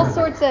 There's all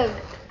sorts of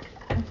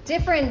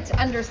different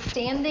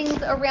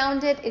understandings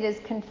around it. It is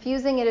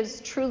confusing. It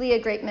is truly a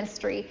great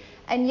mystery.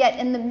 And yet,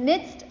 in the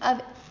midst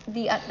of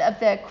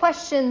the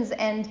questions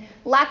and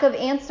lack of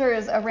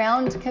answers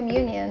around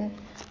communion,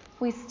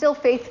 we still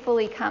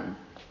faithfully come.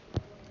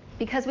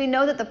 Because we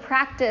know that the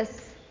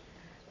practice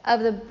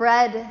of the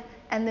bread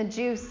and the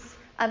juice,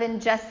 of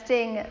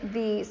ingesting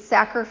the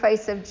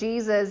sacrifice of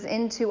Jesus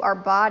into our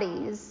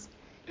bodies,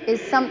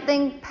 is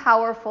something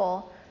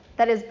powerful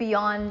that is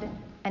beyond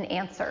an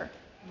answer.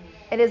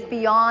 It is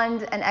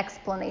beyond an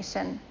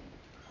explanation.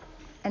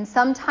 And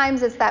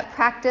sometimes it's that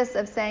practice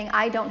of saying,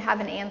 I don't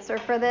have an answer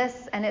for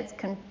this, and it's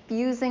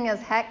confusing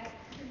as heck,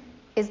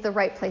 is the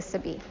right place to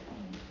be.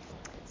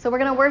 So we're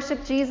going to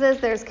worship Jesus.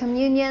 There's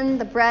communion.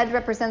 The bread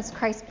represents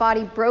Christ's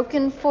body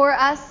broken for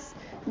us.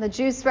 The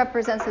juice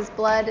represents his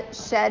blood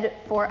shed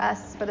for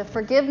us for the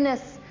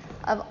forgiveness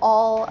of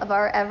all of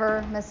our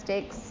ever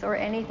mistakes or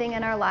anything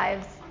in our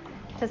lives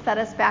to set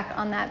us back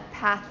on that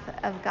path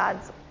of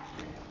God's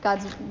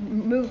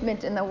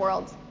movement in the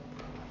world.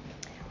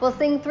 We'll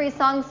sing 3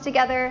 songs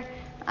together,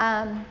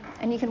 and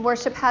you can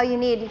worship how you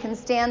need. You can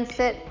stand,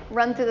 sit,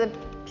 run through the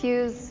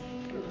pews,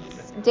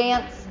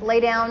 dance, lay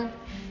down.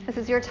 This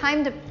is your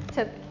time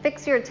to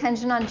fix your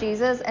attention on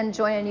Jesus and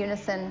join in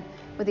unison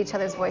with each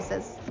other's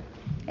voices.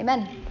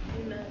 Amen.